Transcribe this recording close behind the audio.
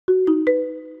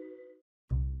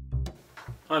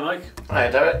Hi Mike.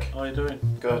 Hi Derek. How are you doing?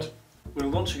 Good. We're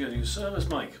launching a new service,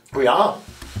 Mike. We are.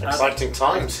 Exciting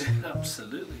times.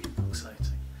 Absolutely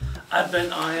exciting. Advent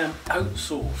IM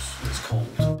Outsource, it's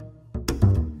called.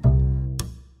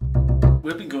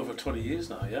 We've been going for 20 years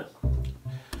now, yeah?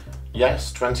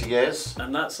 Yes, 20 years.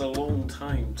 And that's a long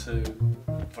time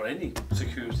for any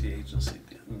security agency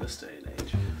in this day and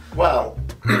age. Well,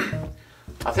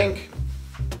 I think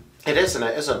it is and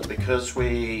it isn't, because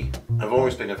we have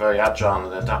always been a very agile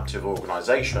and adaptive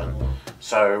organisation.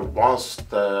 So whilst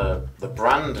the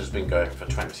brand has been going for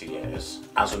 20 years,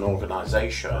 as an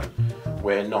organisation,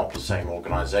 we're not the same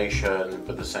organisation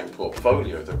with the same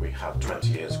portfolio that we had 20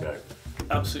 years ago.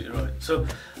 Absolutely right. So,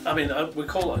 I mean, we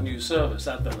call it a new service,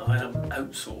 Advent IM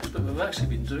Outsource, but we've actually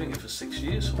been doing it for 6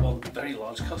 years for one very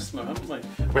large customer, haven't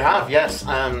we? We have, yes.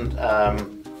 And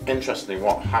interestingly,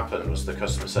 what happened was the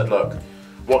customer said, look,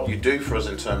 what you do for us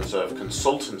in terms of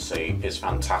consultancy is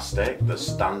fantastic. The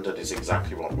standard is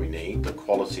exactly what we need. The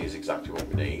quality is exactly what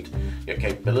we need. Your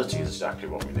capability is exactly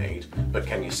what we need. But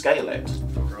can you scale it?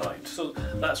 Right. So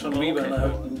that's when we went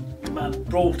out and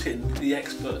brought in the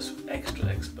extra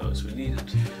experts we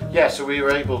needed. Yeah, so we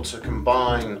were able to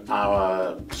combine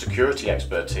our security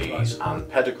expertise and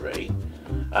pedigree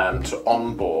to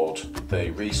onboard the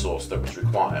resource that was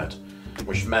required,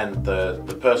 which meant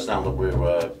the personnel that we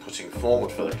were putting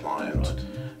forward for the client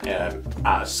at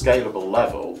a scalable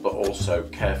level, but also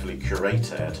carefully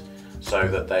curated so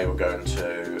that they were going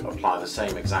to apply the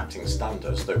same exacting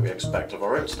standards that we expect of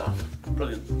our own staff.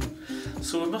 Brilliant.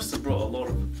 So we must have brought a lot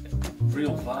of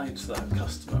real value to that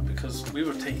customer, because we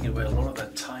were taking away a lot of their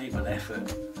time and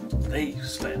effort they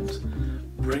spent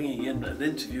bringing in and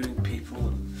interviewing people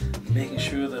and making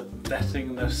sure that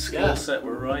vetting their skill set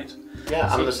were right. Yeah,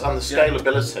 so, and the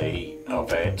scalability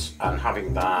of it and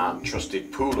having that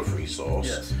trusted pool of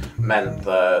resource meant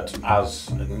that as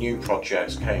new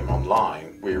projects came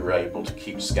online, we were able to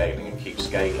keep scaling and keep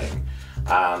scaling.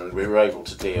 And we were able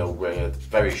to deal with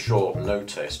very short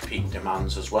notice peak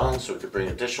demands as well, so we could bring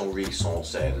additional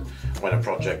resource in when a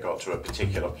project got to a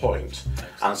particular point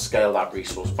and scale that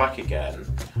resource back again.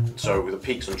 So with the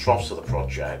peaks and troughs of the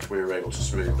project, we were able to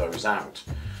smooth those out.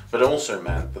 But it also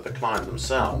meant that the client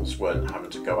themselves weren't having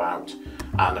to go out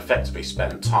and effectively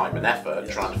spend time and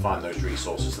effort trying to find those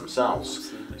resources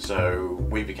themselves. So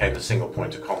we became the single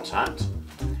point of contact.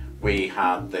 We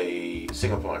had the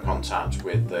single point of contact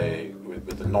with the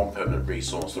non-permanent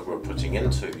resource that we're putting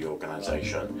into the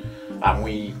organisation, and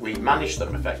we managed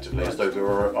them effectively as though they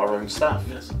were our own staff.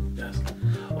 Yes, yes.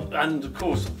 And of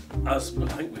course, as I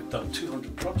think we've done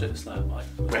 200 projects now, Mike.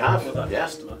 We have, with that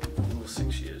customer in those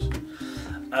 6 years.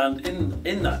 And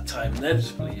in that time,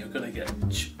 inevitably, you're going to get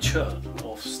churn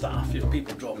of staff. You know,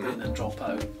 people drop in and drop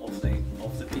out of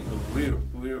the people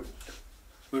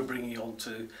we're bringing on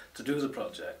to do the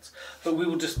projects, but we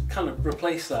will just kind of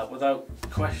replace that without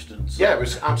questions. Yeah, it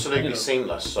was absolutely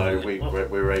seamless. So we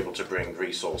were able to bring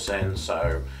resource in.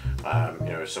 So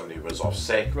if somebody was off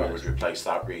sick, we would replace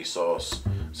that resource.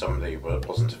 Somebody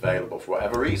wasn't available for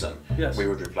whatever reason, we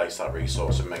would replace that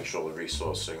resource and make sure the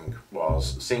resourcing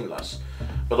was seamless.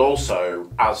 But also,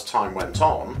 as time went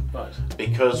on,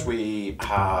 because we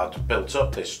had built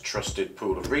up this trusted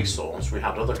pool of resource, we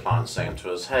had other clients saying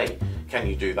to us, hey, can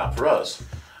you do that for us?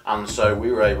 And so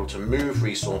we were able to move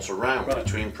resource around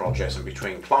between projects and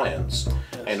between clients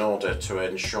in order to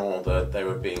ensure that they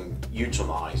were being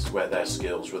utilised where their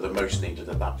skills were the most needed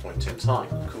at that point in time.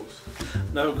 Of course.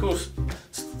 Now, of course,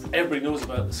 everybody knows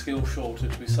about the skill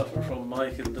shortage we suffer from,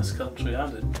 Mike, in this country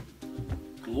and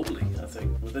globally, I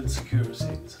think, within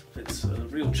security. It's a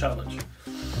real challenge.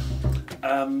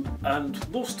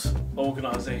 And most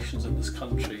organisations in this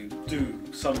country do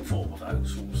some form of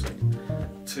outsourcing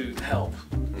to help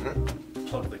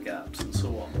plug the gaps and so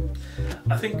on.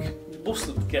 I think most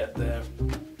of them get their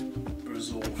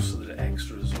resource, the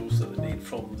extra resource that they need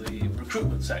from the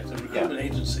recruitment sector, recruitment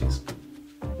agencies.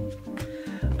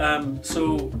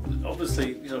 So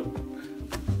obviously,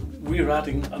 we're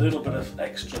adding a little bit of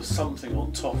extra something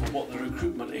on top of what the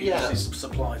recruitment agencies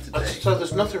supply today. So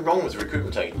there's nothing wrong with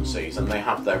recruitment agencies, and they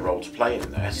have their role to play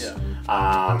in this.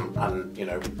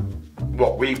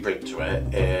 What we bring to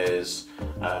it is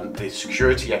the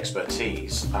security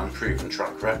expertise and proven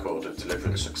track record of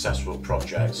delivering successful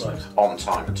projects on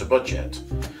time and to budget,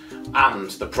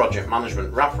 and the project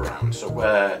management wraparound. So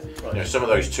where some of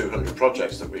those 200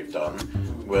 projects that we've done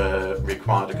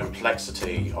required a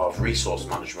complexity of resource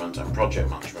management and project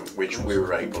management, which we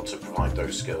were able to provide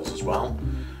those skills as well.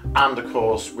 And of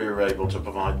course, we were able to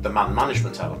provide the man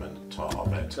management element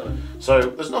of it. So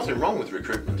there's nothing wrong with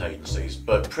recruitment agencies,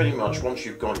 but pretty much once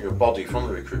you've got your body from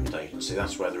the recruitment agency,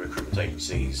 that's where the recruitment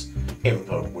agency's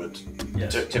input would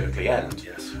typically end.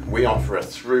 Yes. We offer a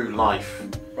through life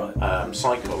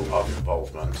cycle of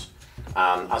involvement.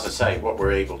 And as I say, what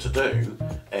we're able to do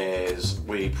is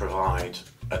we provide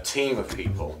a team of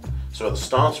people. So at the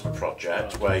start of a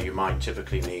project, where you might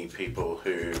typically need people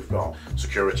who've got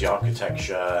security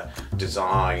architecture,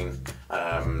 design,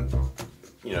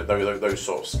 those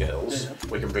sort of skills,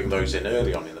 we can bring those in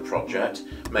early on in the project.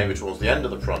 Maybe towards the end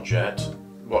of the project,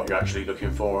 what you're actually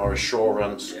looking for are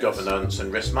assurance, governance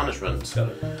and risk management.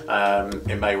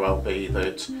 It may well be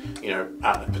that,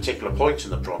 at a particular point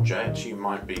in the project, you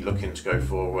might be looking to go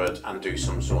forward and do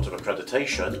some sort of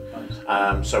accreditation,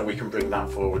 so we can bring that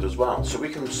forward as well. So we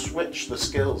can switch the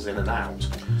skills in and out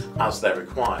as they're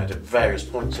required at various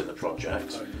points in the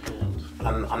project,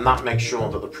 and that makes sure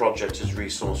that the project is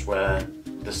resourced where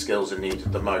the skills are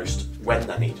needed the most, when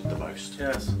they're needed the most.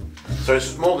 Yes. So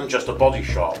it's more than just a body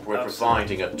shop, we're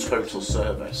providing a total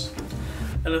service.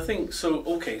 And I think, so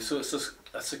it's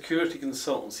a security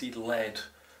consultancy-led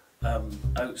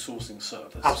outsourcing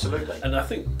service. Absolutely. And I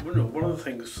think one of the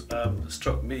things that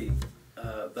struck me,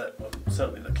 that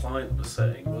certainly the client was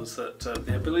saying, was that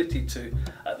the ability to,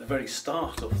 at the very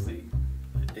start of the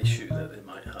issue that they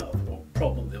might have, or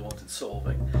problem they wanted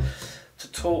solving,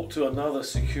 to talk to another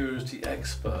security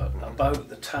expert about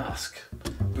the task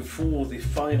before they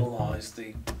finalise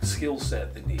the skill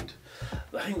set they need.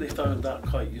 I think they found that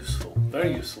quite useful,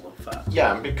 very useful in fact.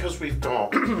 Yeah, and because we've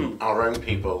got our own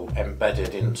people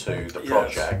embedded into the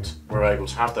project, we're able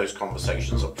to have those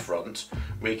conversations up front.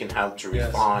 We can help to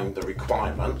refine the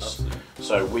requirements,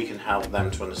 so we can help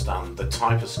them to understand the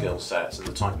type of skill sets and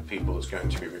the type of people that's going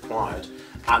to be required,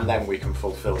 and then we can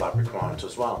fulfil that requirement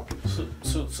as well.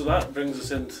 So that brings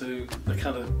us into the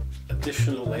kind of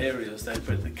additional areas then,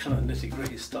 but the kind of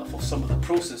nitty-gritty stuff of some of the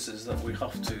processes that we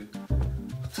have to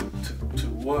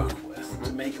work with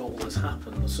to make all this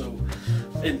happen. So,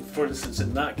 for instance,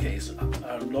 in that case,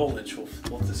 our knowledge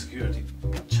of the security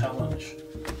challenge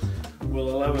will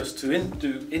allow us to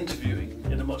do interviewing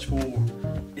in a much more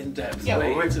in-depth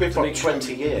way. Well, we've got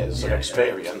 20 years of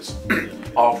experience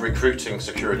of recruiting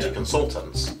security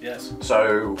consultants. Yes.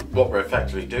 So what we're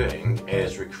effectively doing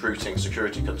is recruiting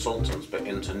security consultants, but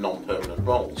into non-permanent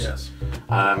roles. Yes.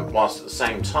 Whilst at the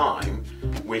same time,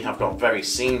 we have got very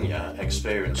senior,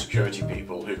 experienced security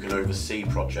people who can oversee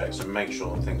projects and make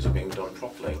sure that things are being done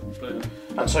properly. Brilliant.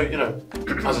 And so,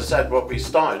 as I said, we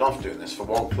started off doing this for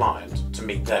one client to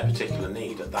meet their particular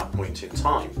need at that point in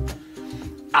time.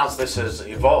 As this has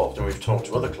evolved and we've talked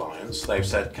to other clients, they've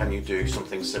said, can you do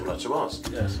something similar to us?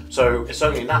 Yes. So it's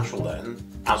only natural then,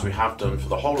 as we have done for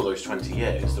the whole of those 20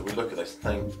 years, that we look at this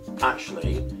and think,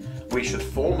 actually, we should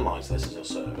formalise this as a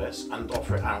service and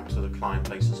offer it out to the client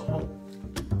base as a whole.